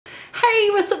Hey,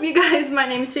 what's up you guys? My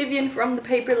name is Vivian from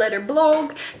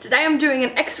ThePaperLetterBlog. Today I'm doing an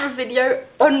extra video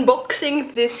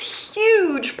unboxing this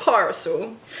huge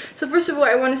parcel. So first of all,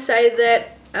 I want to say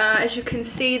that as you can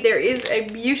see, there is a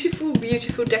beautiful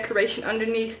decoration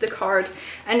underneath the card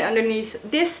and underneath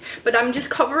this, but I'm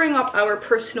just covering up our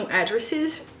personal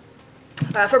addresses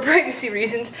for privacy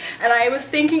reasons, and I was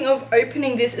thinking of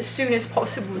opening this as soon as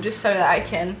possible just so that I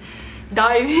can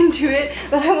dive into it,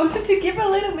 but I wanted to give a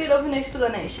little bit of an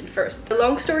explanation first. The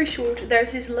long story short,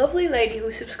 there's this lovely lady who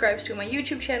subscribes to my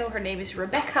YouTube channel. Her name is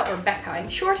Rebecca, or Becca in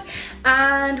short,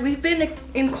 and we've been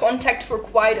in contact for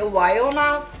quite a while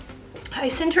now. I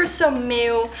sent her some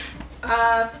mail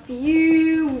a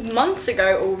few months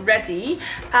ago already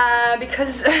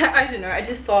because I don't know, I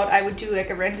just thought I would do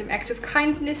like a random act of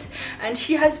kindness, and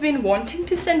she has been wanting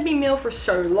to send me mail for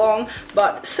so long,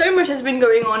 but so much has been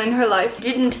going on in her life,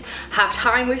 didn't have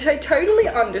time, which I totally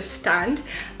understand.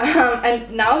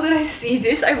 And now that I see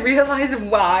this, I realize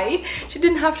why she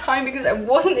didn't have time, because I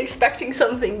wasn't expecting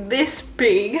something this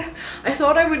big. I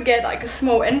thought I would get like a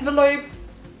small envelope,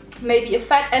 maybe a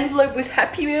fat envelope with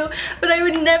Happy Meal, but I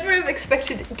would never have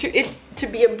expected it to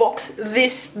be a box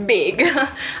this big.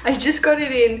 I just got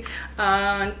it in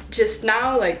just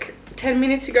now, like 10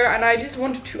 minutes ago, and I just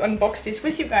wanted to unbox this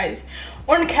with you guys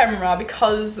on camera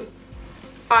because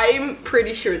I'm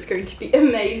pretty sure it's going to be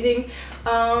amazing.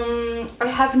 I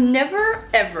have never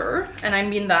ever, and I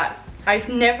mean that, I've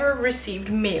never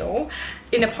received mail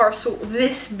in a parcel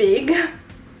this big.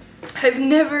 I've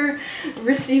never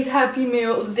received Happy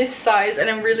Meal this size, and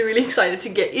I'm really excited to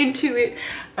get into it.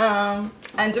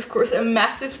 And of course a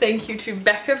massive thank you to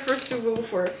Becca first of all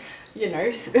for, you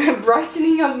know,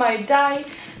 brightening up my day.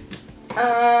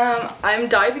 I'm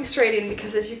diving straight in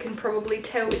because, as you can probably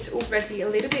tell, it's already a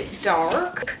little bit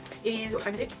dark. It is, what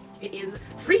time is it? It is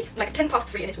 10 past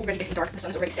 3, and it's already getting dark. The sun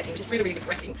is already setting, which is really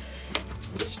depressing.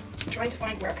 I'm just trying to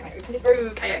find where can I open this.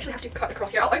 Okay, I actually have to cut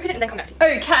across here. I'll open it and then come back to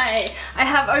you. Okay, I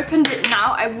have opened it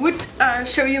now. I would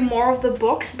show you more of the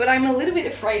box, but I'm a little bit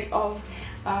afraid of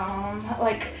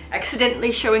like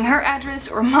accidentally showing her address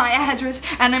or my address,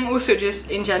 and I'm also just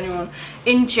in general,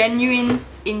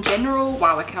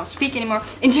 wow, I cannot speak anymore.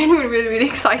 In general, really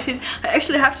excited. I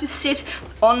actually have to sit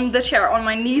on the chair on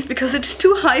my knees because it's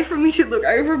too high for me to look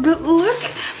over, but look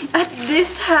at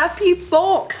this happy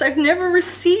box. I've never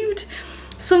received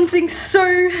something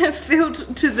so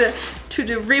filled to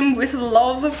the rim with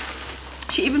love.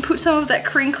 She even put some of that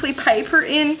crinkly paper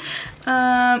in,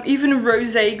 even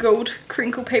rose gold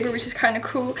crinkle paper, which is kind of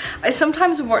cool. I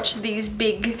sometimes watch these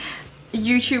big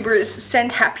YouTubers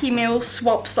send Happy Meal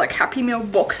swaps, like Happy Meal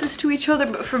boxes to each other,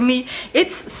 but for me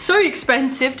it's so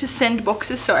expensive to send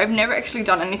boxes, so I've never actually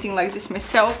done anything like this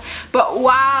myself. But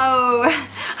wow,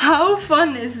 how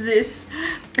fun is this?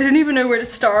 I don't even know where to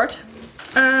start.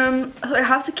 I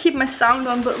have to keep my sound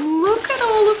on, but look at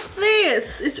all of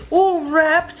this. It's all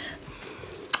wrapped.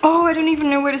 Oh, I don't even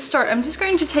know where to start. I'm just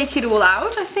going to take it all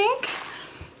out, I think,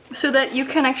 so that you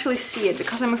can actually see it,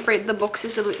 because I'm afraid the box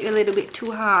is a little bit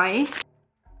too high.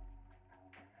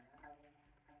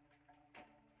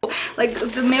 Like,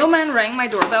 the mailman rang my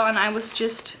doorbell and I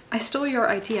stole your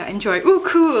idea, enjoy. Oh,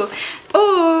 cool.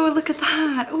 Oh, look at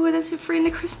that. Oh, that's a free in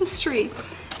the Christmas tree.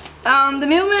 The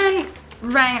mailman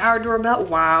rang our doorbell.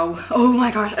 Wow. Oh my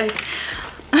gosh.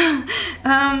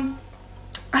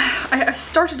 I've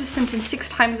started this sentence 6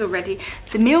 times already.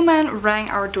 The mailman rang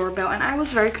our doorbell, and I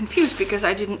was very confused because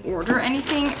I didn't order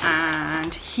anything,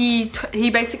 and he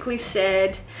basically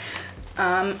said,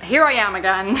 here I am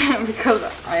again, because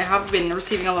I have been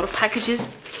receiving a lot of packages.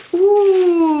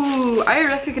 Ooh, I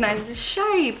recognize this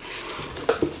shape.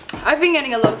 I've been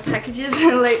getting a lot of packages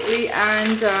lately,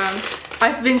 and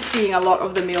I've been seeing a lot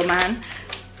of the mailman,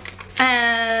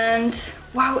 and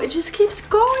wow, it just keeps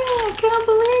going. I cannot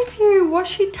believe you.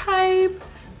 Washi tape.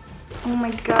 Oh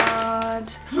my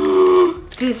god.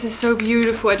 This is so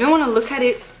beautiful. I don't want to look at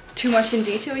it too much in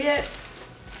detail yet.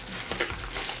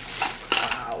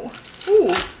 Wow.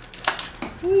 Ooh.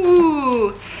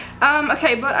 Ooh.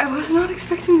 Okay, but I was not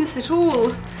expecting this at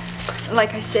all,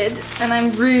 like I said, and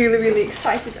I'm really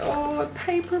excited. Oh, a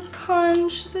paper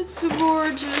punch. That's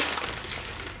gorgeous.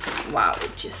 Wow,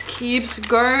 it just keeps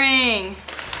going.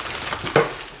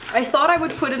 I thought I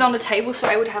would put it on the table so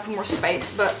I would have more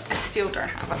space, but I still don't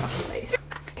have enough space.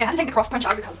 Yeah, I had to take the craft punch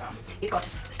out because it's got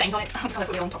stains on it. I'm gonna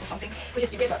put it on top of something, which is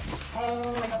stupid, but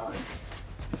oh my god.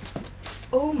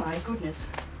 Oh my goodness.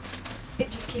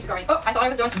 It just keeps going. Oh, I thought I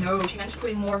was done. No, she managed to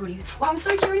put in more goodies. Wow, I'm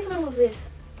so curious about all of this.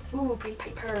 Ooh, pretty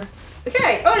paper.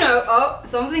 Okay, oh no, oh,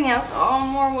 something else. Oh,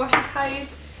 more washi tape.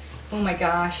 Oh my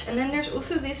gosh. And then there's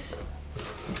also this,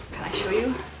 can I show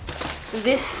you?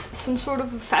 some sort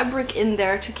of fabric in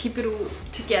there to keep it all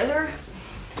together,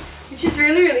 which is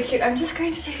really, really cute. I'm just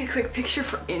going to take a quick picture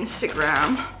for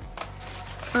Instagram.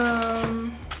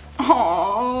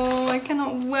 Oh, I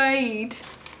cannot wait.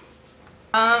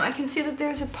 I can see that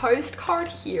there's a postcard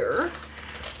here.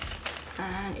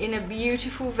 And in a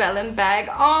beautiful vellum bag.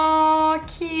 Oh,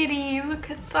 kitty, look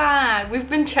at that. We've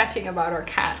been chatting about our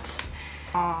cats.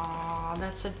 Oh,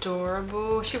 that's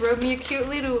adorable. She wrote me a cute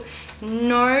little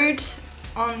note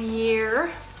on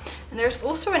here. And there's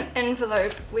also an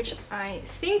envelope, which I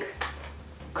think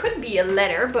could be a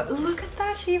letter, but look at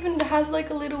that. She even has like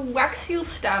a little wax seal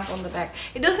stamp on the back.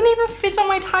 It doesn't even fit on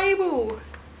my table.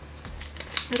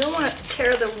 I don't want to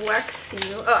tear the wax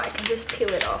seal. Oh, I can just peel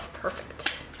it off.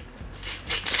 Perfect.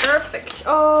 Perfect.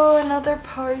 Oh, another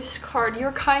postcard.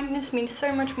 Your kindness means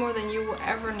so much more than you will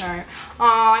ever know.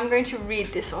 Oh, I'm going to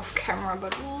read this off camera,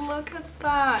 but look at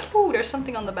that. Oh, there's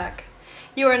something on the back.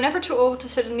 You are never too old to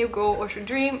set a new goal or to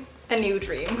dream a new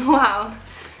dream. Wow.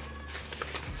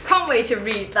 Can't wait to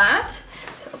read that.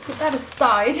 So I'll put that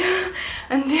aside.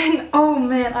 And then, oh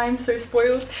man, I'm so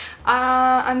spoiled.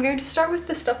 I'm going to start with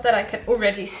the stuff that I can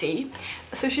already see.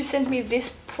 So she sent me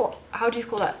this, how do you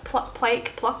call that?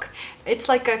 Pluck. It's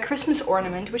like a Christmas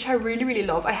ornament, which I really, really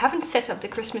love. I haven't set up the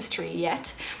Christmas tree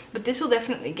yet, but this will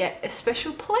definitely get a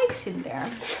special place in there.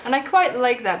 And I quite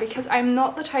like that because I'm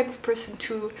not the type of person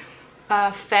to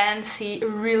fancy,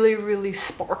 really, really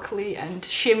sparkly and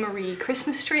shimmery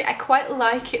Christmas tree. I quite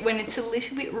like it when it's a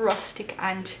little bit rustic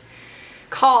and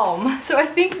calm. So I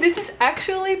think this is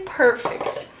actually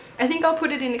perfect. I think I'll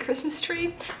put it in the Christmas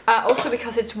tree, also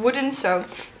because it's wooden, so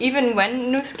even when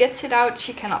Noos gets it out,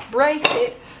 she cannot break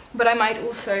it. But I might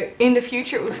also, in the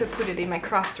future, also put it in my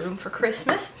craft room for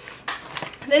Christmas.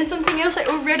 Then something else I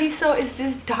already saw is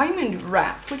this diamond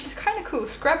wrap, which is kind of cool.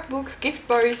 Scrapbooks, gift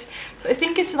bows. So I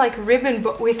think it's like ribbon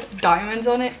but with diamonds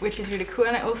on it, which is really cool.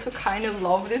 And I also kind of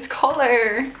love this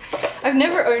color. I've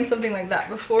never owned something like that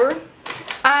before.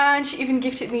 And she even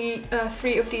gifted me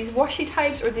 3 of these washi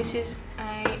types, or this is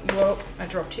a, whoa, I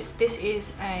dropped it. This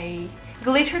is a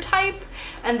glitter type,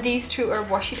 and these 2 are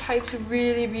washi types,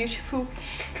 really beautiful.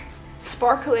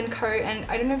 Sparkle & Co, and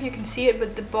I don't know if you can see it,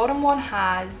 but the bottom one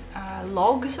has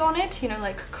logs on it, you know,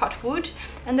 like cut wood,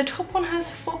 and the top one has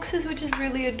foxes, which is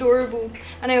really adorable.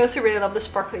 And I also really love the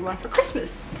sparkly one for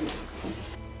Christmas.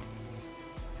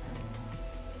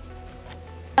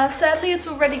 Sadly, it's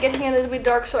already getting a little bit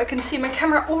dark, so I can see my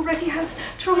camera already has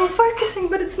trouble focusing,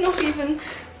 but it's not even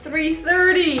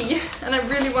 3:30, and I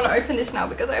really want to open this now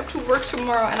because I have to work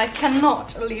tomorrow and I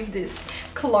cannot leave this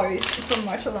closed for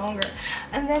much longer.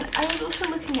 And then I was also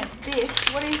looking at this.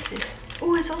 What is this?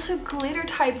 Oh, it's also glitter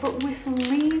type but with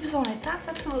leaves on it. That's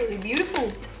absolutely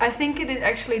beautiful. I think it is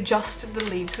actually just the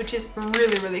leaves, which is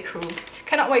really, really cool.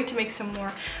 Cannot wait to make some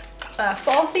more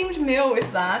fall themed mail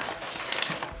with that.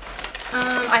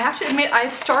 I have to admit,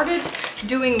 I've started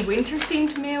doing winter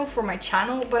themed mail for my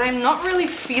channel, but I'm not really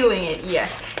feeling it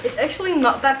yet. It's actually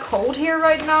not that cold here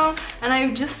right now, and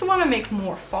I just want to make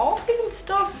more fall themed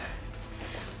stuff.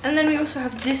 And then we also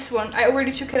have this one. I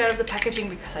already took it out of the packaging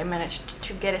because I managed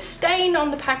to get a stain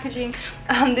on the packaging.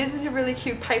 This is a really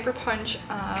cute paper punch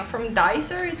from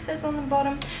Dicer, it says on the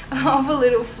bottom, of a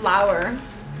little flower.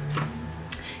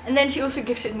 And then she also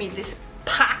gifted me this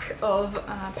pack of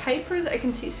papers. I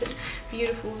can see some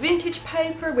beautiful vintage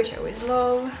paper, which I always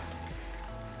love.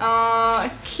 A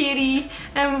kitty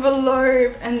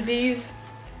envelope, and these,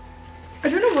 I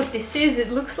don't know what this is. It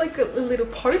looks like a little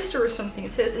poster or something.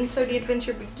 It says, "And so the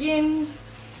adventure begins."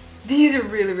 These are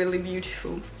really, really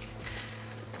beautiful.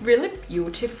 Really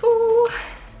beautiful.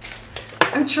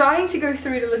 I'm trying to go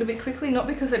through it a little bit quickly, not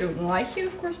because I don't like it,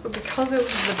 of course, but because of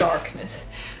the darkness.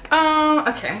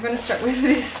 Okay, I'm gonna start with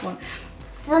this one.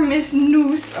 For Miss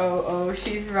Noos. Oh,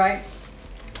 she's right.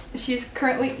 She's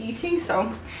currently eating,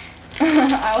 so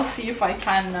I'll see if I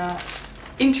can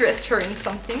interest her in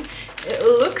something. It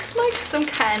looks like some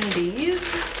candies.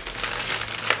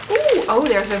 Ooh, oh,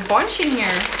 there's a bunch in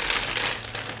here.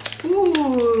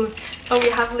 Ooh, oh,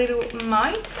 we have little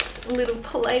mice, little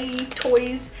play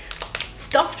toys,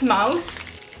 stuffed mouse.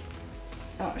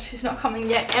 Oh, she's not coming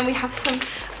yet. And we have some,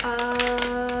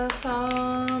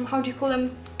 how do you call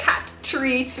them? Cat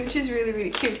treats, which is really, really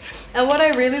cute. And what I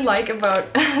really like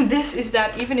about this is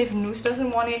that even if Noos doesn't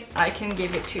want it, I can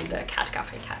give it to the cat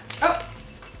cafe cats. Oh,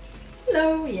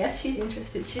 hello. Yes, she's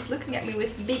interested. She's looking at me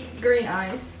with big green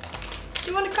eyes. Do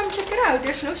you want to come check it out?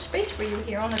 There's no space for you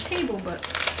here on the table, but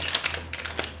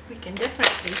we can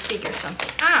definitely figure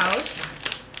something out.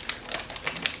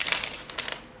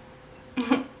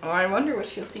 Oh, I wonder what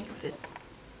she'll think of this.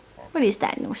 What is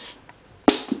that, Noos?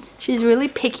 She's really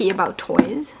picky about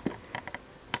toys.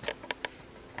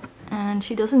 And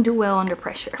she doesn't do well under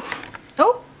pressure.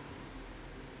 Oh!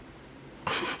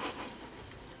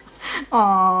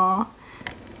 Aww.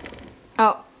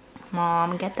 Oh,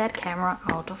 Mom, get that camera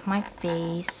out of my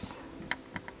face.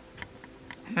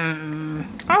 I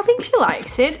don't think she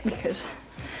likes it because...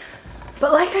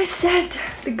 But like I said,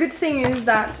 the good thing is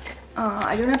that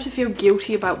I don't have to feel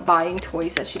guilty about buying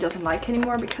toys that she doesn't like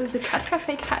anymore, because the Cat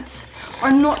Cafe cats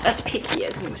are not as picky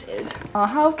as Noose is.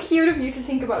 How cute of you to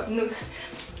think about Noose.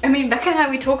 I mean, Becca and I,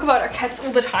 we talk about our cats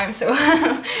all the time, so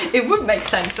it would make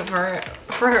sense for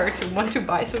her to want to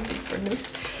buy something for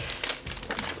Noose.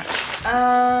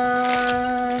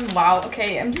 Wow,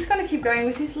 okay, I'm just gonna keep going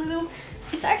with these little...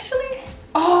 It's actually...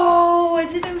 Oh, I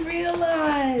didn't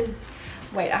realize.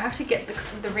 Wait, I have to get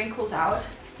the wrinkles out.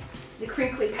 The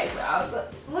crinkly paper out,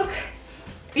 but look,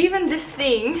 even this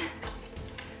thing...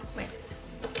 Wait.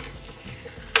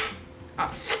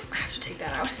 Oh, I have to take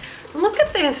that out. Look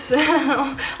at this.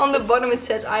 On the bottom it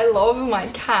says, I love my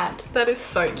cat. That is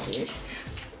so cute.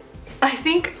 I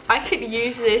think I could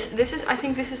use this. I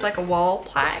think this is like a wall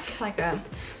plaque, like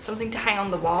something to hang on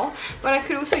the wall. But I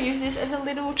could also use this as a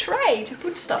little tray to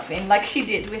put stuff in, like she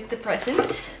did with the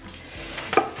presents.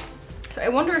 So I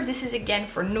wonder if this is again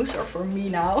for Noose or for me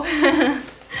now.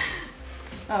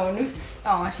 Oh, Noose,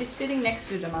 oh, she's sitting next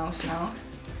to the mouse now.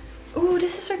 Oh,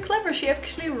 this is so clever. She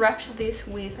actually wraps this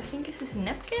with, I think, is this a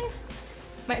napkin?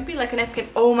 Might be like a napkin.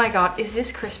 Oh my god, is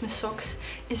this Christmas socks?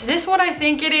 Is this what I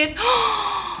think it is?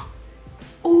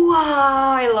 Oh,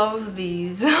 I love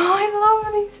these. I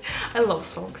love these. I love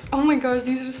socks. Oh my gosh,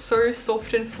 these are so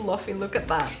soft and fluffy. Look at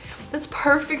that. That's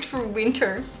perfect for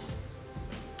winter.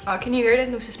 Oh, can you hear that?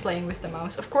 Noose is playing with the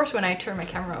mouse. Of course, when I turn my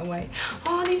camera away.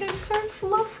 Oh, these are so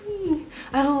fluffy.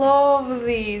 I love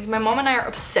these. My mom and I are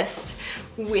obsessed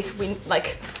with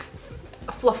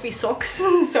fluffy socks.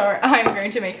 So I'm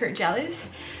going to make her jealous.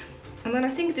 And then I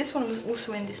think this one was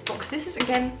also in this box. This is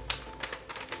again...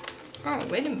 Oh,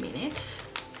 wait a minute.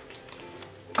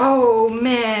 Oh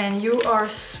man, you are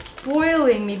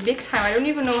spoiling me big time. I don't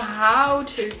even know how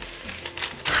to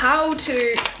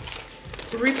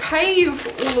repay you for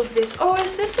all of this. Oh,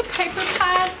 is this a paper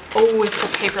pad? Oh, it's a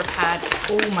paper pad.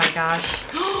 Oh my gosh.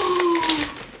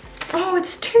 Oh,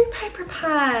 it's 2 paper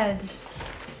pads.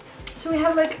 So we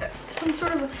have like some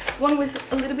sort of one with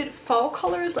a little bit of fall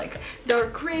colors, like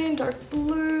dark green, dark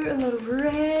blue, a lot of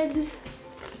reds.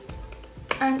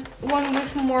 And one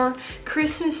with more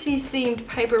Christmassy themed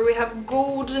paper. We have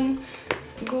golden,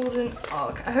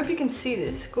 oh, I hope you can see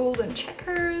this, golden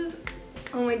checkers.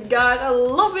 Oh my gosh, I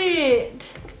love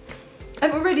it!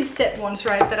 I've already said once,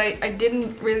 right, that I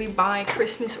didn't really buy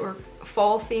Christmas or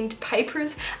fall themed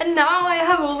papers, and now I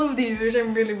have all of these, which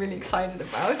I'm really, really excited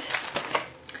about.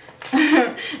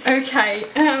 Okay,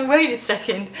 wait a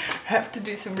second, I have to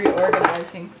do some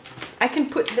reorganizing. I can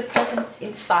put the presents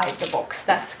inside the box,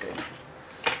 that's good.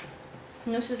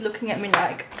 Noose is looking at me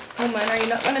like, oh man, are you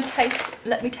not gonna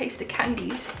let me taste the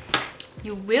candies?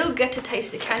 You will get to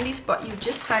taste the candies, but you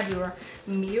just had your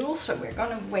meal, so we're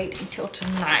gonna wait until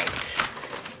tonight.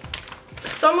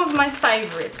 Some of my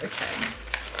favorites, okay.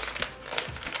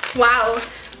 Wow,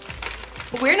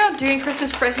 we're not doing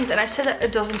Christmas presents, and I've said that a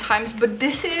dozen times, but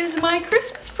this is my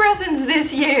Christmas presents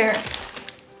this year.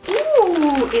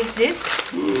 Ooh, is this?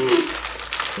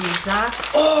 Is that?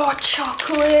 Oh,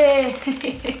 chocolate!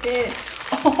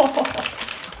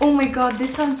 Oh my god,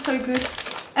 this sounds so good.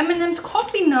 M&M's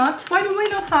coffee nut. Why do we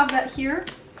not have that here?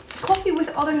 Coffee with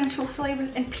other natural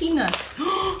flavors and peanuts.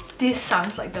 This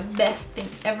sounds like the best thing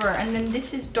ever. And then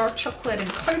this is dark chocolate and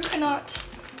coconut.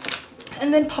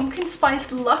 And then pumpkin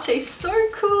spice latte. So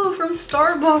cool, from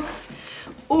Starbucks.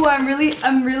 Oh, I'm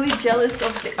really jealous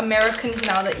of the Americans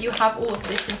now that you have all of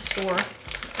this in store.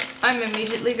 I'm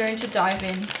immediately going to dive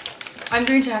in. I'm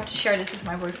going to have to share this with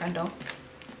my boyfriend though.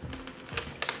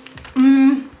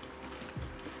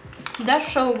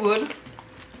 That's so good.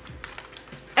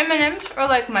 M&M's are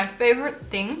like my favorite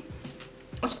thing,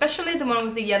 especially the one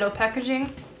with the yellow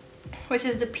packaging, which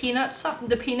is the peanut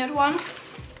one.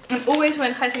 And always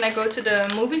when Gijs and I go to the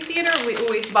movie theater, we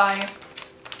always buy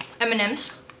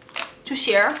M&M's to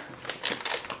share.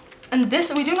 And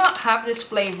this, we do not have this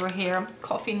flavor here,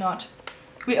 coffee nut.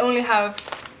 We only have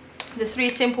the 3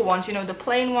 simple ones, you know, the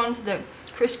plain ones, the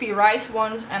crispy rice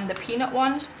ones, and the peanut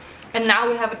ones. And now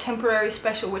we have a temporary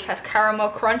special which has caramel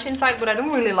crunch inside, but I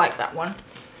don't really like that one.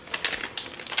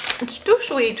 It's too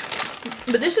sweet.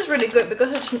 But this is really good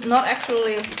because it's not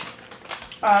actually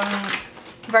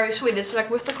very sweet. It's like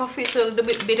with the coffee it's a little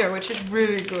bit bitter, which is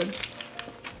really good.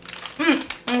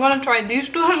 I'm gonna try these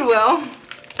 2 as well.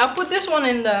 I'll put this one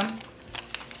in the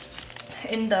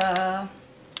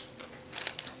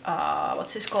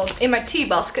what's this called, in my tea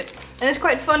basket. And it's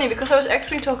quite funny because I was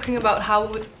actually talking about how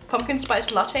with pumpkin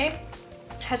spice latte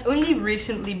has only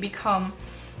recently become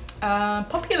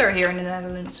popular here in the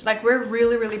Netherlands. Like, we're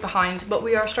really behind, but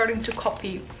we are starting to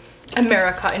copy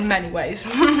America in many ways.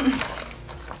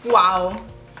 Wow.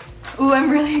 Ooh, I'm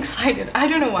really excited. I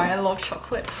don't know why, I love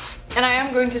chocolate. And I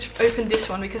am going to open this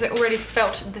one because I already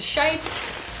felt the shape.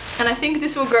 And I think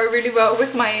this will go really well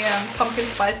with my pumpkin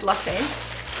spice latte.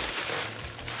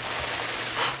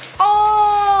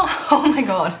 Oh my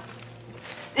god.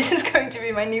 This is going to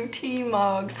be my new tea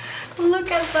mug.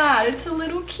 Look at that. It's a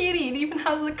little kitty. It even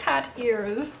has the cat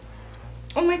ears.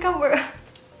 Oh my god,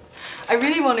 I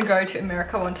really want to go to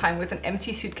America one time with an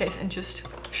empty suitcase and just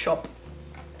shop.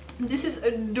 This is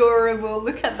adorable.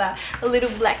 Look at that. A little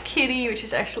black kitty, which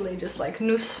is actually just like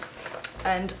Noos.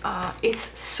 And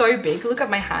it's so big. Look at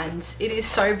my hands. It is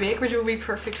so big, which will be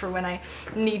perfect for when I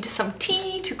need some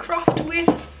tea to craft with.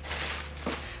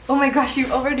 Oh my gosh,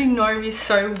 you already know me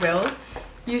so well.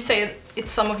 You say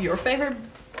it's some of your favorite.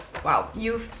 Wow,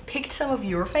 you've picked some of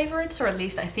your favorites, or at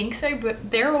least I think so,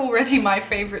 but they're already my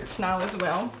favorites now as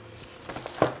well.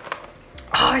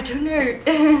 Oh, I don't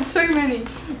know. So many.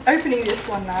 Opening this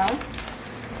one now.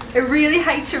 I really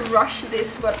hate to rush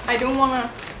this, but I don't want to...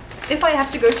 If I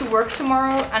have to go to work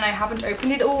tomorrow and I haven't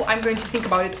opened it all, I'm going to think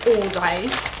about it all day.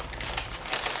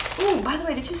 Oh, by the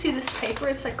way, did you see this paper?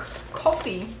 It's like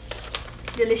coffee.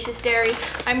 Delicious dairy.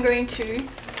 I'm going to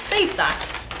save that.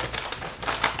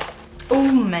 Oh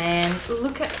man,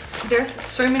 look at... There's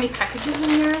so many packages in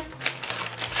here.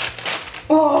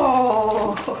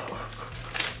 Oh!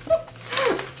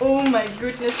 Oh my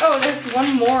goodness. Oh, there's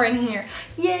one more in here.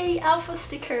 Yay, alpha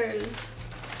stickers.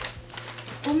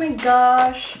 Oh my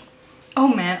gosh. Oh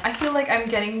man, I feel like I'm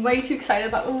getting way too excited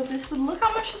about all of this, but look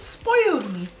how much it spoiled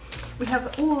me. We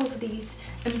have all of these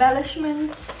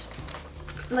embellishments,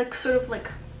 like sort of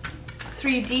like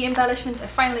 3D embellishments. I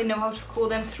finally know how to call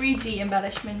them 3D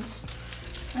embellishments.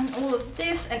 And all of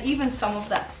this, and even some of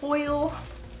that foil.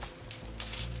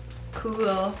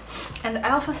 Cool. And the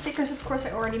alpha stickers, of course,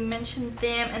 I already mentioned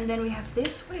them. And then we have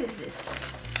this. What is this?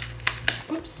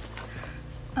 Oops.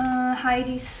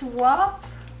 Heidi Swap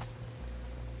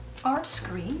art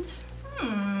screens.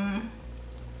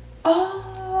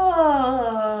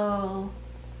 Oh.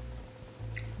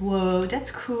 Whoa,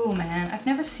 that's cool, man. I've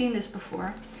never seen this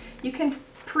before. You can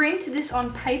print this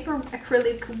on paper,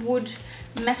 acrylic, wood,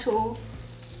 metal.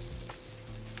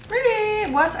 Really?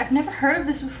 What? I've never heard of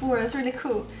this before. That's really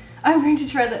cool. I'm going to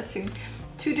try that soon.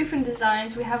 Two different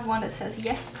designs. We have one that says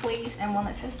yes please and one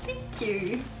that says thank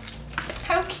you.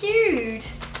 How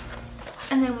cute.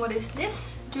 And then what is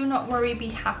this? Do not worry, be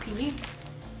happy.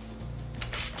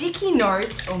 Sticky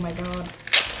notes. Oh my god.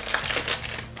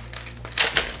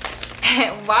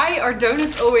 Why are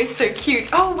donuts always so cute?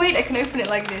 Oh wait, I can open it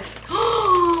like this.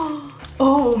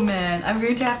 Oh man, I'm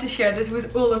going to have to share this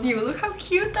with all of you. Look how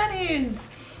cute that is.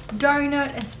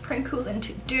 Donut and sprinkled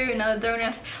into do another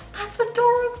donut. That's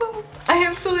adorable. I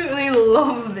absolutely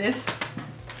love this.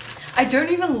 I don't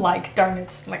even like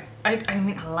donuts. Like I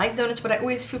mean, I like donuts, but I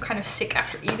always feel kind of sick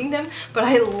after eating them. But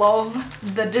I love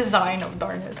the design of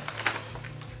donuts.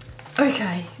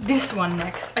 Okay, this one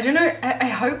next. I don't know, I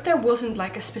hope there wasn't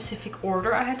like a specific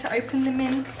order I had to open them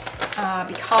in,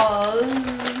 because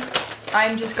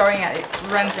I'm just going at it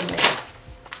randomly.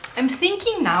 I'm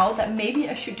thinking now that maybe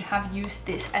I should have used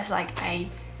this as like a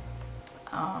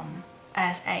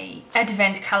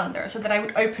advent calendar, so that I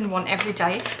would open one every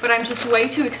day, but I'm just way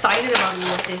too excited about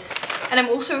all of this. And I'm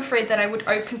also afraid that I would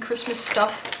open Christmas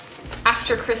stuff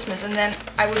after Christmas and then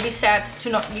I would be sad to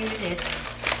not use it.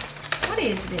 What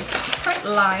is this? It's quite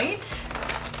light.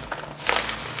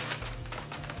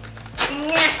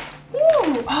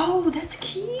 Ooh, oh, that's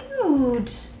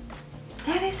cute.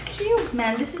 That is cute,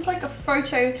 man. This is like a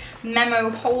photo memo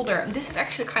holder. This is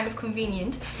actually kind of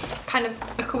convenient, kind of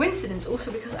a coincidence also,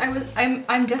 because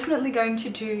I'm definitely going to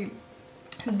do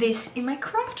this in my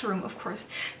craft room, of course,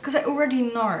 because I already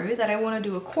know that I want to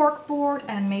do a cork board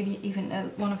and maybe even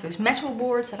one of those metal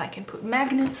boards that I can put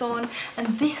magnets on, and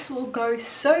this will go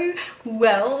so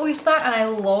well with that. And I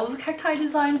love cacti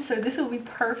designs, so this will be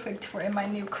perfect for in my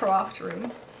new craft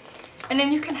room. And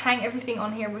then you can hang everything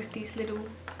on here with these little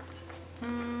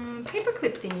paper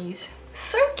clip thingies.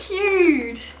 So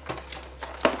cute.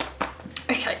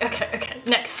 Okay,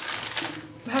 next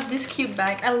we have this cute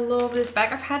bag. I love this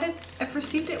bag. I've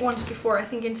received it once before, I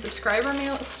think in subscriber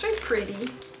mail. It's so pretty.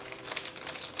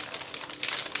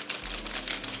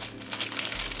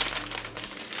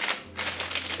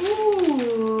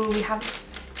 Ooh, we have,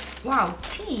 wow,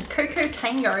 tea, cocoa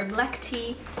tango, black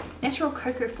tea, natural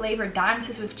cocoa flavor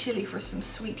dances with chili for some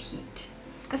sweet heat.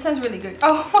 That sounds really good.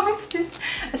 Oh, what is this?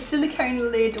 A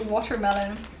silicone lid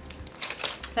watermelon.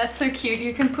 That's so cute.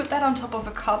 You can put that on top of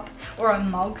a cup or a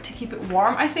mug to keep it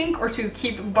warm, I think, or to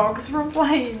keep bugs from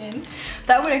flying in.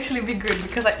 That would actually be good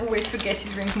because I always forget to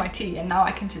drink my tea, and now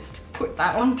I can just put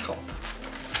that on top.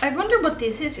 I wonder what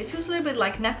this is. It feels a little bit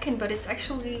like napkin, but it's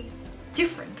actually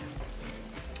different.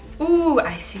 Ooh,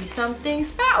 I see something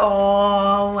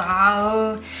oh,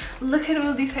 wow. Look at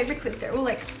all these paper clips. They're all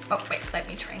like, oh wait, let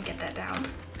me try and get that down.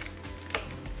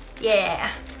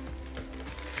 Yeah.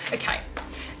 Okay.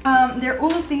 There are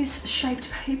all of these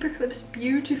shaped paper clips,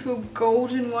 beautiful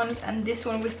golden ones, and this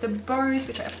one with the bows,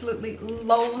 which I absolutely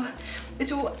love.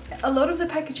 It's all, a lot of the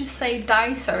packages say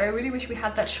Daiso. I really wish we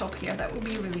had that shop here. That would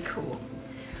be really cool.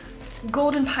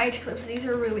 Golden page clips, these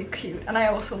are really cute, and I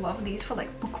also love these for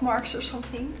like bookmarks or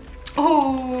something.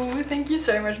 Oh, thank you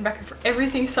so much, Becca, for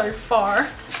everything so far.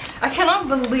 I cannot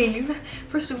believe,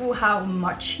 first of all, how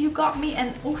much you got me,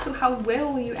 and also how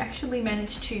well you actually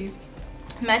managed to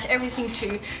match everything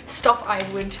to stuff I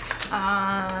would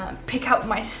pick out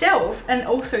myself and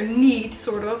also need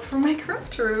sort of for my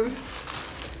craft room.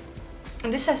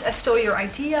 And this says I stole your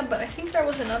idea, but I think there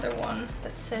was another one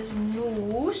that says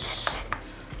Noose.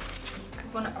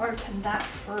 I'm gonna open that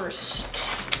first.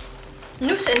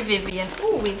 Noose and Vivian.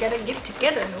 Oh, we got a gift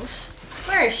together, Noose.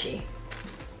 Where is she?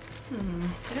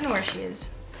 I don't know where she is.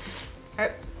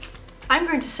 I'm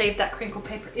going to save that crinkle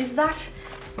paper. Is that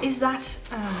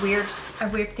a weird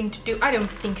thing to do? I don't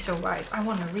think so, guys. I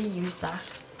want to reuse that.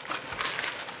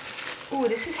 Oh,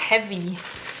 this is heavy.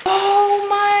 Oh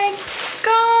my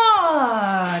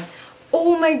god!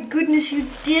 Oh my goodness, you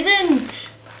didn't!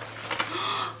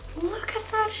 Look at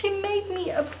that, she made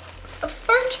me a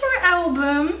photo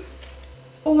album.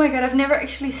 Oh my god, I've never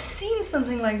actually seen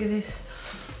something like this.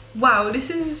 Wow, this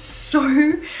is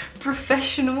so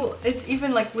professional. It's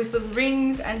even like with the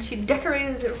rings, and she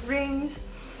decorated the rings.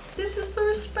 This is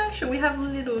so special. We have a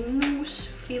little Noose,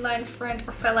 feline friend,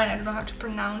 or feline, I don't know how to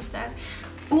pronounce that.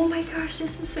 Oh my gosh,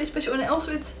 this is so special. And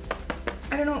also it's,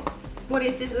 I don't know, what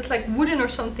is this? It's like wooden or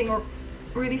something, or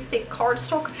really thick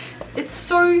cardstock. It's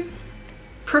so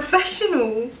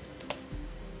professional.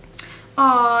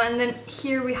 And then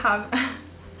here we have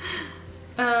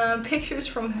pictures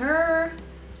from her,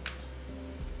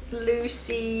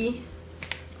 Lucy.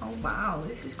 Oh wow,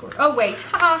 this is gorgeous. Oh wait,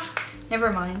 haha,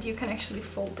 never mind. You can actually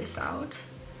fold this out.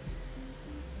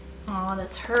 Oh,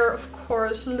 that's her, of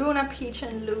course. Luna, Peach,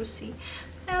 and Lucy.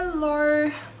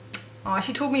 Hello. Oh,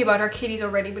 she told me about her kitties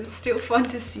already, but it's still fun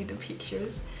to see the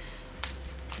pictures.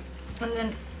 And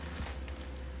then,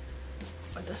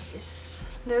 what does this?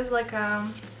 There's like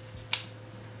oh,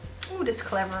 that's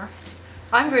clever.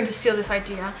 I'm going to steal this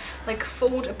idea. Like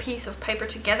fold a piece of paper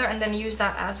together and then use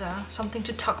that as something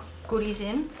to tuck goodies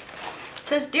in. It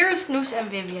says, dearest Noose and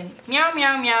Vivian, meow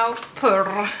meow meow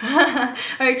purr. Oh,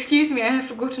 excuse me, I have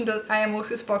forgotten that I am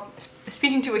also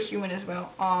speaking to a human as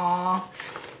well. Aww,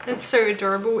 that's so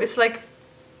adorable. It's like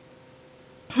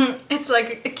it's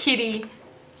like a kitty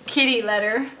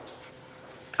letter.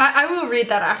 I will read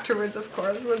that afterwards, of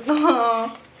course, but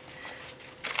aww.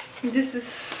 This is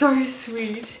so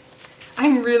sweet.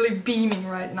 I'm really beaming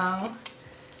right now.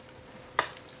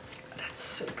 That's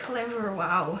so clever,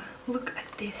 wow. Look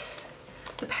at this.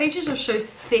 The pages are so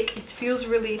thick, it feels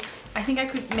really... I think I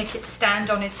could make it stand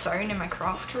on its own in my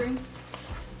craft room.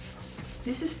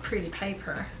 This is pretty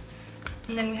paper.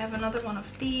 And then we have another one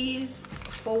of these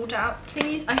fold out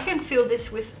thingies. I can fill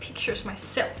this with pictures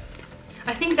myself.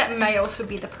 I think that may also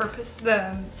be the purpose,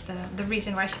 the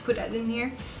reason why she put that in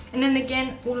here. And then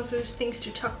again, all of those things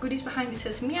to tuck goodies behind. It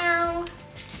says meow.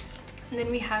 And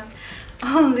then we have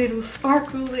little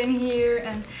sparkles in here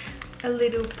and a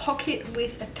little pocket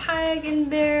with a tag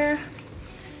in there.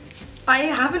 I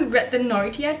haven't read the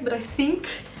note yet, but I think,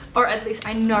 or at least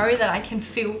I know that I can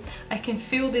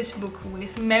fill this book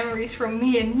with memories from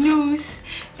me and Noose,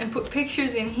 and put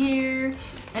pictures in here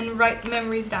and write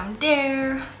memories down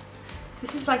there.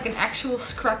 This is like an actual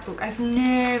scrapbook. I've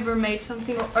never made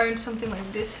something or owned something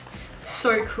like this.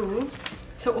 So cool.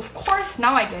 So of course,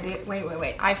 now I get it.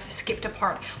 Wait, I've skipped a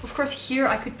part. Of course, here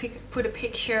I could put a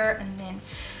picture, and then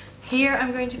here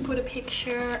I'm going to put a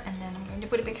picture, and then I'm going to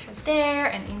put a picture there,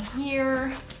 and in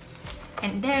here,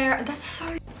 and there. That's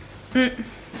so...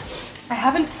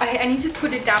 I need to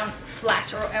put it down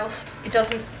flat, or else it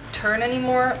doesn't turn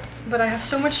anymore. But I have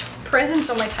so much presents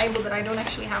on my table that I don't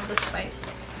actually have the space.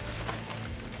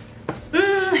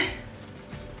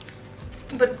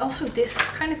 But also this,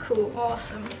 kind of cool,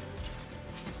 awesome.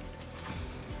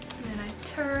 And then I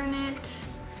turn it,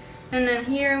 And then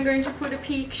here I'm going to put a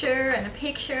picture and a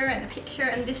picture and a picture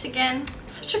and this again.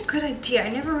 Such a good idea. I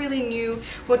never really knew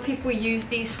what people use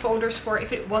these folders for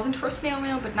if it wasn't for snail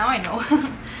mail, but now I know.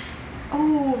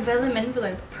 Oh, vellum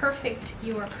envelope. Perfect.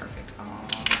 You are perfect.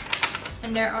 Aww.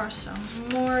 And there are some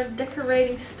more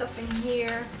decorating stuff in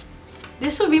here.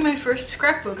 This will be my first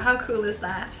scrapbook. How cool is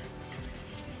that?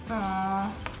 Aww.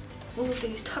 All of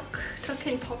these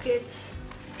tuck-in pockets.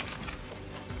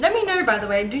 Let me know, by the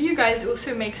way, do you guys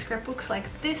also make scrapbooks like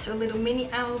this or little mini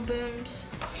albums?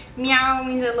 Meow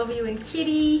means I love you and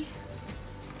kitty.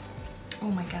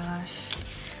 Oh my gosh.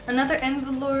 Another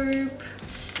envelope.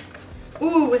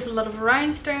 Ooh, with a lot of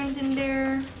rhinestones in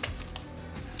there.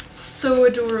 So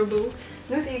adorable.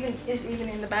 Nose is even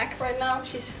in the back right now.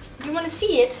 Do you want to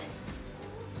see it?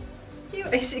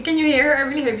 Can you hear her? I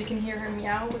really hope you can hear her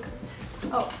meow.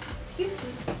 Oh, excuse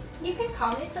me. You can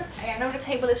come, it's okay. I know the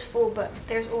table is full, but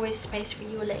there's always space for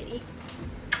you, lady.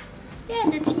 Yeah,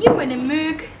 that's you in a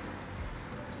mug.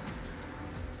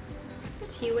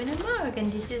 That's you in a mug,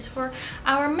 and this is for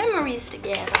our memories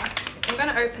together. I'm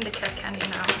gonna open the cat candy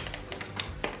now.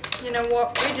 You know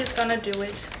what? We're just gonna do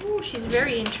it. Ooh, she's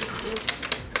very interested.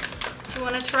 Do you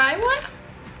wanna try one?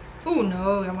 Oh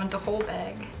no, I want the whole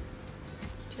bag.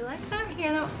 Do you like that?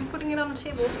 Here, no, I'm putting it on the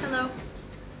table. Hello.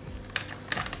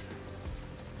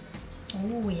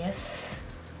 Oh yes.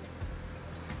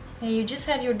 Yeah, you just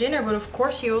had your dinner, but of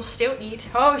course you'll still eat.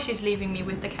 Oh, she's leaving me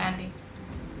with the candy.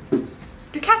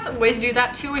 Do cats always do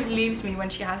that? She always leaves me when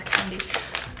she has candy.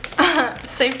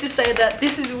 Safe to say that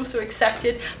this is also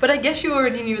accepted, but I guess you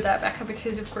already knew that, Becca,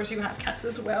 because of course you have cats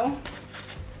as well.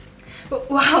 But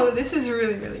wow, this is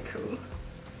really, really cool.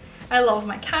 I love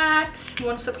my cat.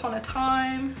 Once upon a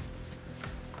time.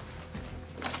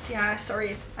 Oops, yeah,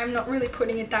 sorry, I'm not really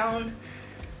putting it down.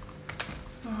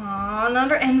 Aww,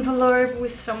 another envelope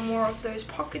with some more of those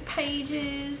pocket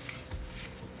pages.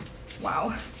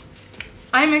 Wow.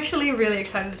 I'm actually really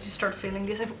excited to start filling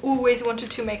this. I've always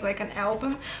wanted to make like an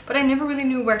album, but I never really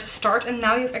knew where to start, and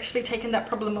now you've actually taken that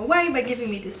problem away by giving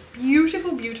me this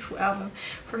beautiful, beautiful album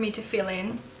for me to fill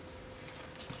in.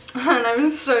 And I'm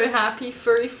so happy.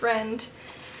 Furry friend.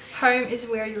 Home is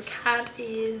where your cat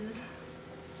is.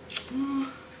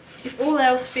 If all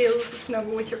else fails, to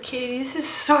snuggle with your kitty. This is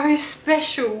so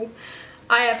special.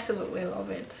 I absolutely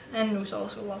love it. And Noose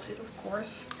also loves it, of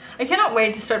course. I cannot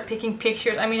wait to start picking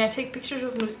pictures. I mean, I take pictures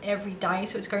of Noose every day,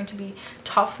 so it's going to be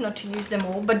tough not to use them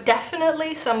all. But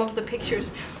definitely some of the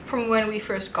pictures from when we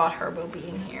first got her will be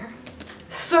in here.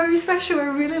 So special. I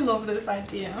really love this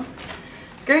idea.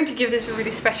 I'm going to give this a really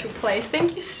special place.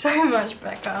 Thank you so much,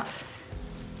 Becca.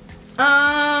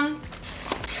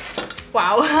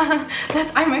 Wow.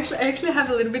 I actually have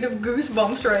a little bit of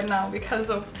goosebumps right now because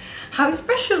of how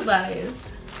special that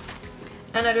is.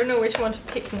 And I don't know which one to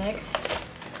pick next.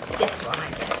 This one, I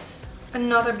guess.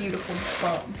 Another beautiful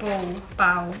bow.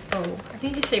 I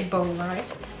think you say bow, right?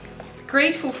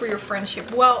 Grateful for your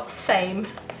friendship. Well, same.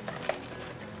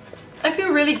 I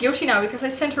feel really guilty now because I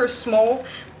sent her a small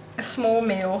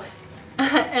mail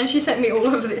and she sent me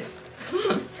all of this.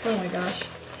 Oh my gosh.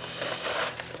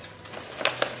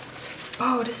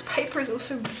 Oh, this paper is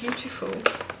also beautiful.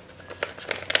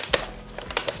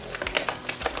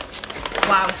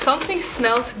 Wow, something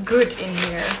smells good in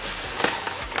here.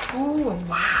 Oh,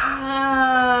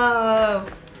 wow.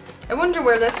 I wonder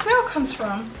where that smell comes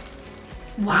from.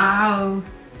 Wow.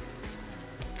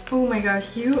 Oh my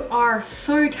gosh, you are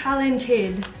so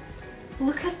talented.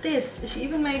 Look at this. She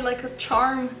even made like a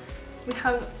charm. We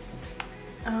have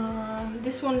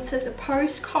this one, it says a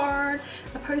postcard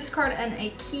and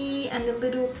a key and a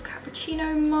little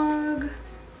cappuccino mug.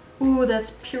 Ooh,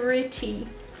 that's pretty.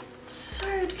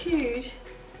 So cute.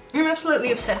 I'm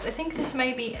absolutely obsessed. I think this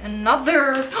may be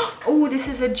another... Oh, this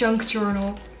is a junk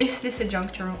journal. Is this a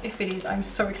junk journal? If it is, I'm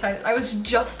so excited. I was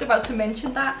just about to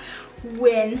mention that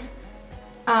when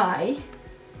I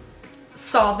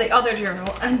saw the other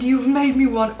journal, and you've made me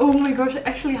one. Oh my gosh, I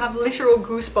actually have literal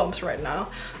goosebumps right now.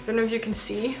 I don't know if you can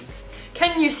see.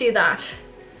 Can you see that?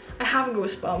 I have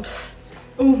goosebumps.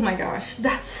 Oh my gosh,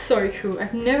 that's so cool.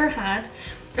 I've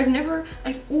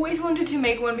always wanted to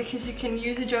make one because you can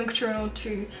use a junk journal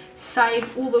to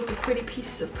save all of the pretty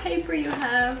pieces of paper you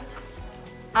have.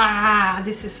 Ah,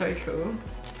 this is so cool.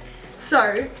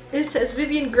 So it says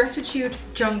Vivian Gratitude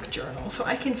Junk Journal. So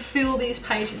I can fill these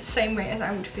pages the same way as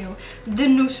I would fill the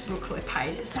Noose booklet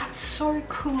pages. That's so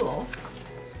cool.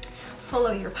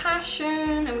 Follow your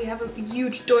passion. And we have a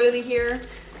huge doily here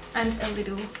and a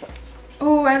little...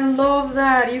 Oh, I love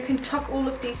that. You can tuck all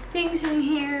of these things in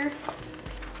here.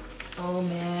 Oh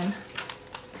man.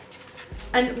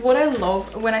 And what I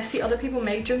love when I see other people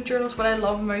make junk journals, what I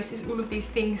love most is all of these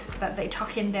things that they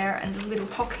tuck in there, and the little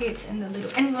pockets and the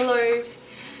little envelopes.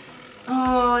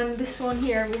 Oh, and this one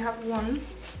here, we have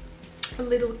a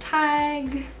little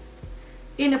tag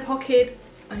in a pocket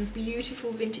and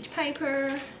beautiful vintage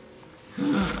paper.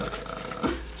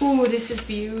 Oh, this is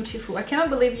beautiful. I cannot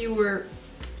believe you were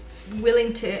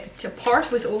willing to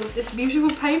part with all of this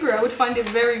beautiful paper. I would find it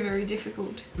very, very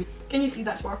difficult. Can you see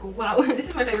that sparkle? Wow, this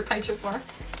is my favorite page so far.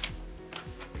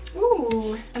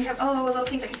 Ooh, and we have a lot of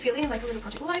things I can fill in, like a little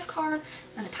Project Life card,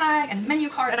 and a tag, and a menu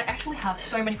card, and I actually have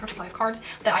so many Project Life cards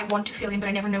that I want to fill in, but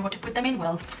I never know what to put them in.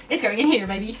 Well, it's going in here,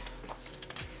 baby.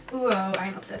 Ooh,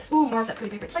 I'm obsessed. Ooh, more of that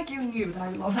pretty paper. It's like you knew that I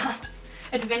would love that.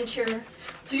 Adventure.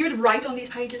 So you would write on these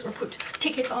pages, or put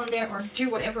tickets on there, or do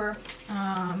whatever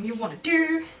you want to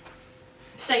do.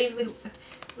 Save little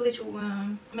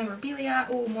memorabilia.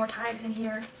 Oh, more tags in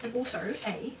here, and also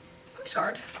a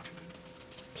postcard.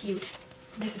 Cute.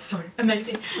 This is so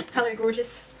amazing. Hello,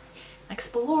 gorgeous.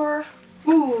 Explore.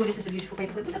 Ooh, this is a beautiful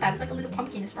paper. Look at that. It's like a little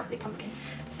pumpkin, a sparkly pumpkin.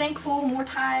 Thankful. More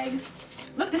tags.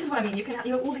 Look, this is what I mean. You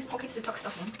have all these pockets to tuck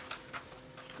stuff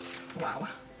in. Wow.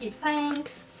 Give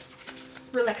thanks.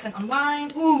 Relax and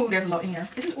unwind. Ooh, there's a lot in here.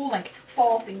 This is all like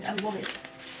fall things. I love it.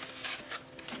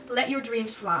 Let your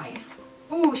dreams fly.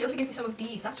 Ooh, she also gave me some of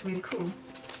these. That's really cool.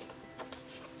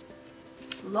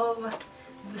 Love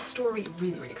the story.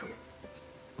 Really, really cool.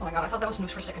 Oh my god, I thought that was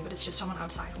news for a second, but it's just someone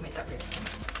outside who made that weird sound.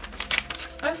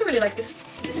 I also really like this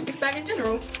gift bag in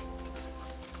general.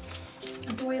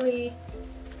 A doily.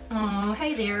 Oh,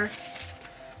 hey there.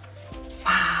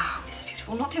 Wow, this is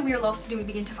beautiful. Not till we are lost do we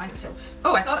begin to find ourselves.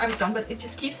 Oh, I thought I was done, but it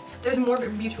just keeps... There's more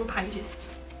beautiful pages.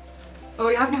 Oh,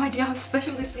 you have no idea how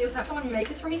special this feels to have someone make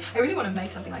this for me. I really want to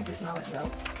make something like this now as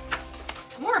well.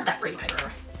 More of that pretty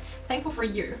paper. Thankful for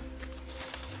you.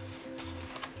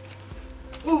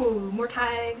 Ooh, more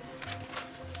tags.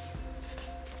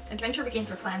 Adventure begins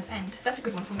where plans end. That's a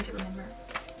good one for me to remember.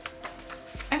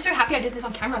 I'm so happy I did this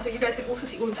on camera so you guys can also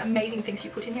see all of the amazing things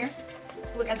you put in here.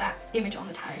 Look at that image on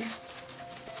the tag.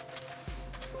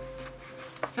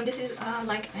 And this is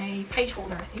like a page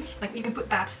holder, I think. Like you can put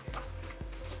that.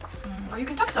 Or you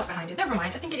can tuck stuff behind it. Never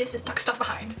mind, I think it is just tuck stuff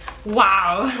behind.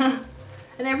 Wow!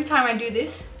 And every time I do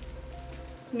this,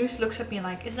 Noose looks at me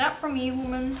like, is that for me,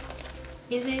 woman?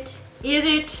 Is it? Is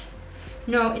it?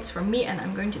 No, it's for me and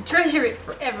I'm going to treasure it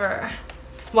forever.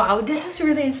 Wow, this has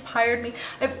really inspired me.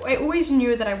 I always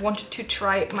knew that I wanted to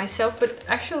try it myself, but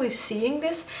actually seeing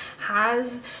this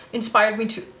has inspired me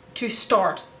to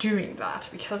start doing that,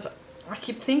 because I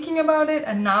keep thinking about it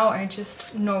and now I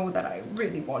just know that I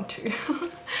really want to.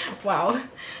 Wow.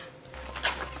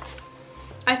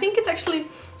 I think it's actually,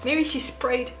 maybe she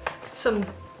sprayed some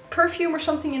perfume or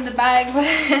something in the bag, but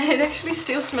it actually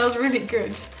still smells really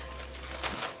good.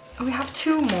 We have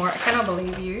 2 more. I cannot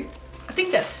believe you. I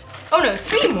think that's... Oh no,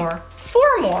 3 more.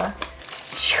 4 more.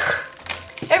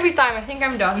 Every time I think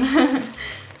I'm done.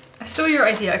 I stole your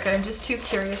idea. Okay, I'm just too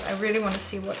curious. I really want to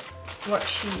see what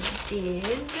she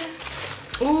did.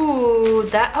 Ooh,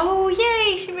 that... Oh,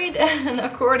 yay! She made an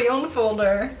accordion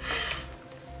folder.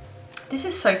 This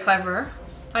is so clever.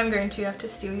 I'm going to have to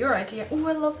steal your idea. Oh,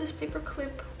 I love this paper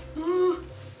clip. Oh,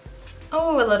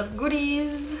 a lot of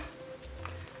goodies.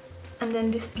 And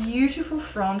then this beautiful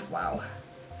front, wow.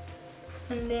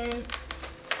 And then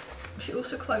she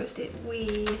also closed it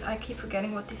with, I keep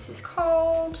forgetting what this is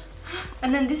called.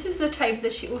 And then this is the tape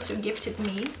that she also gifted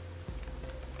me.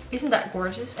 Isn't that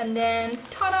gorgeous? And then,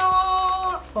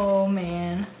 ta-da! Oh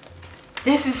man.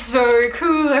 This is so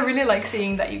cool. I really like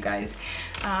seeing that you guys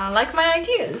like my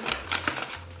ideas.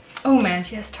 Oh man,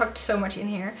 she has tucked so much in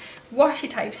here. Washi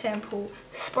tape sample,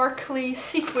 sparkly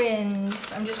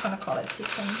sequins. I'm just gonna call it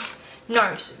sequins.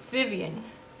 Nurse, Vivian.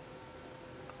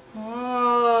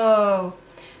 Oh,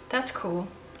 that's cool.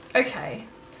 Okay,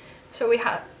 so we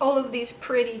have all of these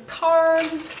pretty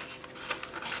cards.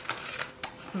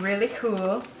 Really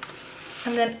cool.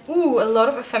 And then, ooh, a lot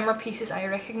of ephemera pieces I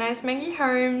recognize. Maggie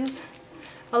Holmes.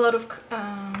 A lot of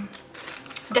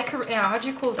how do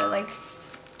you call that? Like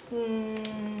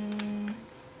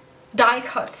die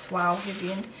cuts. Wow,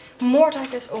 Vivian. More die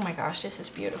cuts. Oh my gosh, this is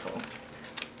beautiful.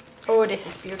 Oh, this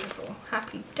is beautiful.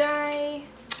 Happy day.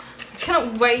 I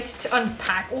cannot wait to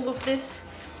unpack all of this.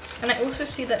 And I also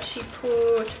see that she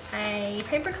put a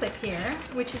paper clip here,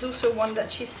 which is also one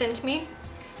that she sent me.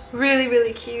 Really,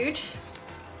 really cute.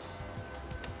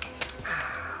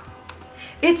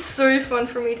 It's so fun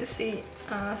for me to see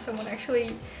someone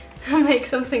actually make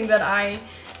something that I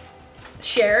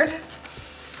shared.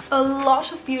 A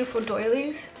lot of beautiful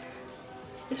doilies.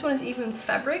 This one is even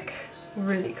fabric.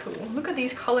 Really cool. Look at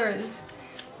these colors.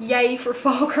 Yay for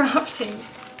fall crafting.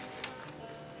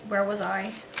 Where was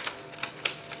I?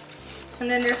 And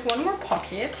then there's one more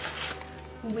pocket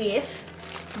with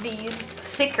these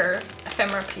thicker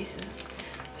ephemera pieces.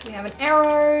 So we have an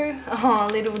arrow, a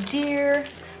little deer,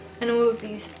 and all of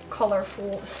these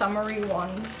colorful summery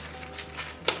ones.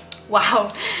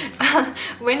 Wow.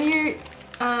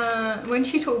 When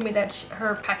she told me that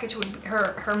her package would be,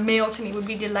 her mail to me would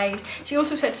be delayed, she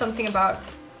also said something about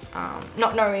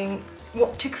not knowing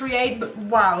what to create, but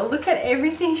wow, look at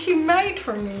everything she made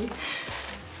for me.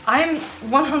 I'm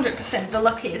 100% the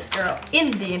luckiest girl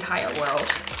in the entire world.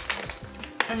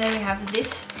 And then we have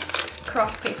this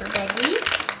craft paper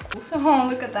baggie. Also, oh,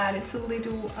 look at that, it's a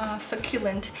little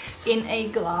succulent in a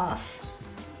glass.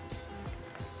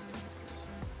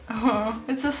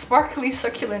 It's a sparkly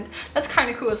succulent. That's kind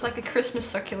of cool. It's like a Christmas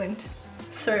succulent.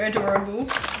 So adorable.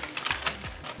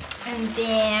 And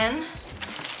then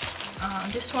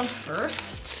this one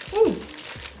first. Ooh.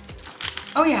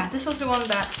 Oh yeah, this was the one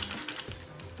that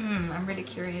I'm really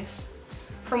curious.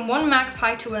 From one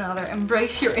magpie to another,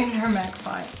 embrace your inner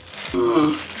magpie.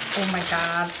 Oh my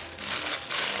god.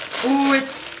 Oh,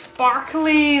 it's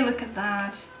sparkly. Look at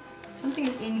that. Something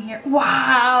is in here.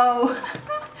 Wow.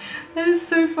 That is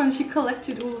so fun. She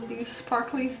collected all of these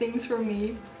sparkly things for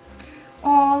me.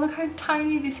 Oh, look how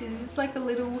tiny this is. It's like a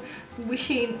little wish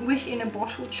in a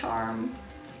bottle charm.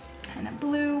 And a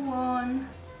blue one.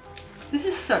 This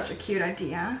is such a cute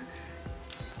idea.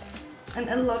 And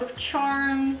a lot of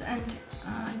charms and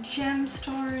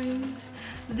gemstones.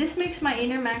 This makes my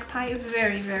inner magpie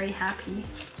very, very happy.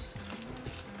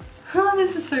 Oh,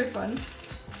 this is so fun.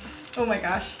 Oh my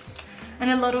gosh. And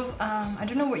a lot of, I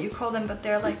don't know what you call them, but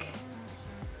they're like,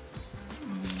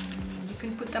 you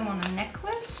can put them on a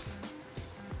necklace.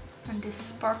 And this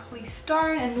sparkly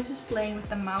star, and this is playing with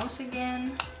the mouse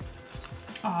again.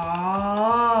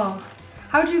 Oh,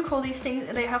 how do you call these things?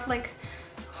 They have like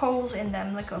holes in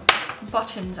them, like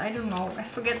buttons. I don't know, I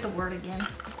forget the word again.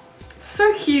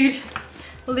 So cute.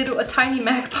 A tiny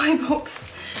magpie box.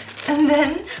 And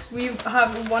then we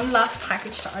have one last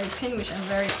package to open, which I'm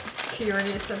very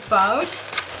curious about.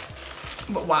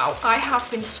 But wow, I have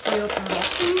been spoiled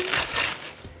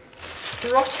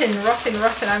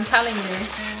rotten, I'm telling you.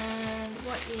 And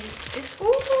what is this?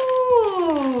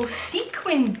 Ooh,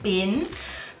 sequin bin.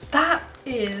 That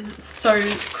is so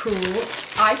cool.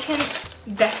 I can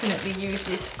definitely use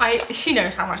this. She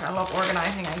knows how much I love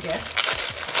organizing, I guess.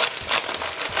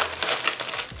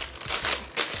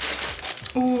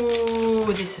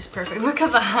 Ooh, this is perfect. Look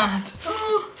at that.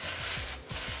 Oh,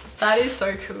 that is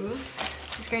so cool.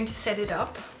 She's going to set it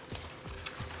up.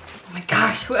 Oh my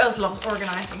gosh, who else loves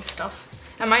organizing stuff?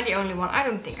 Am I the only one? I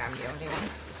don't think I'm the only one.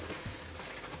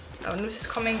 Oh, Noose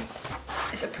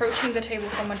is approaching the table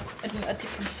from a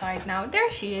different side now. There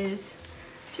she is.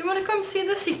 Do you want to come see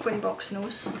the sequin box,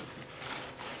 Noose?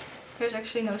 There's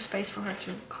actually no space for her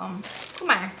to come. Come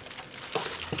here.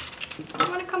 I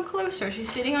want to come closer. She's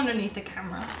sitting underneath the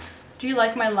camera. Do you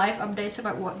like my live updates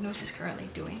about what Noose is currently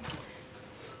doing?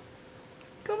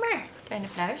 Come here, kleine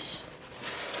pluis.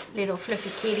 Little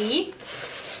fluffy kitty.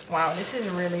 Wow, this is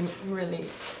really, really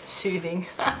soothing.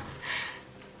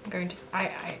 I'm going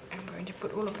to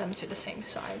put all of them to the same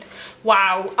side.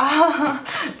 Wow,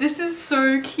 this is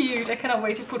so cute. I cannot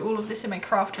wait to put all of this in my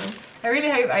craft room. I really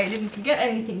hope I didn't forget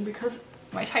anything because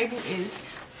my table is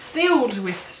filled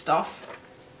with stuff.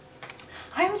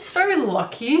 I'm so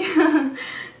lucky.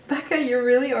 Becca, you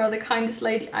really are the kindest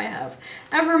lady I have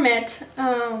ever met.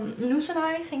 Noose and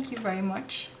I, thank you very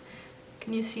much.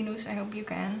 Can you see Noose? I hope you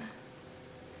can.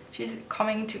 She's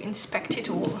coming to inspect it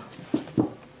all.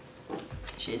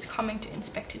 She's coming to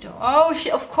inspect it all. Oh,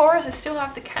 of course, I still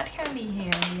have the cat candy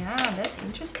here. Yeah, that's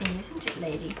interesting, isn't it,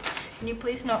 lady? Can you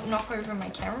please not knock over my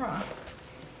camera?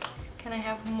 Can I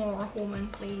have more, Holman,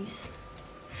 please?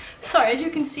 So, as you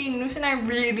can see, Noose and I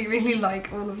really, really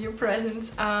like all of your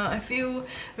presents. I feel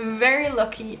very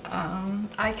lucky.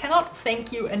 I cannot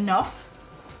thank you enough.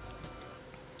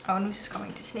 Oh, Noose is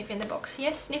coming to sniff in the box.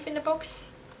 Yes, sniff in the box.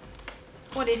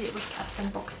 What is it with cats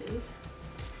and boxes?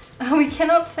 We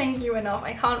cannot thank you enough.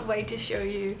 I can't wait to show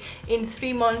you in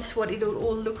 3 months what it'll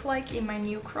all look like in my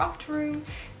new craft room.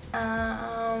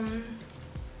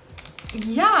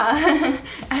 Yeah,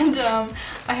 and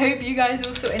I hope you guys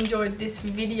also enjoyed this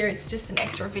video. It's just an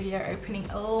extra video opening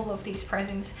all of these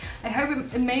presents. I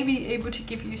hope it may be able to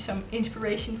give you some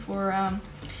inspiration for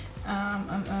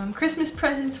Christmas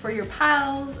presents for your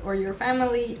pals or your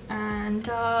family. And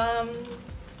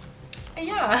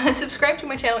yeah, subscribe to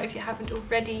my channel if you haven't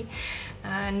already.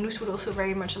 And Noose would also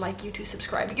very much like you to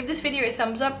subscribe. Give this video a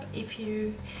thumbs up if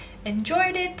you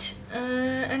enjoyed it,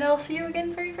 and I'll see you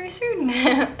again very, very soon.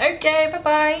 Okay, bye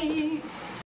bye.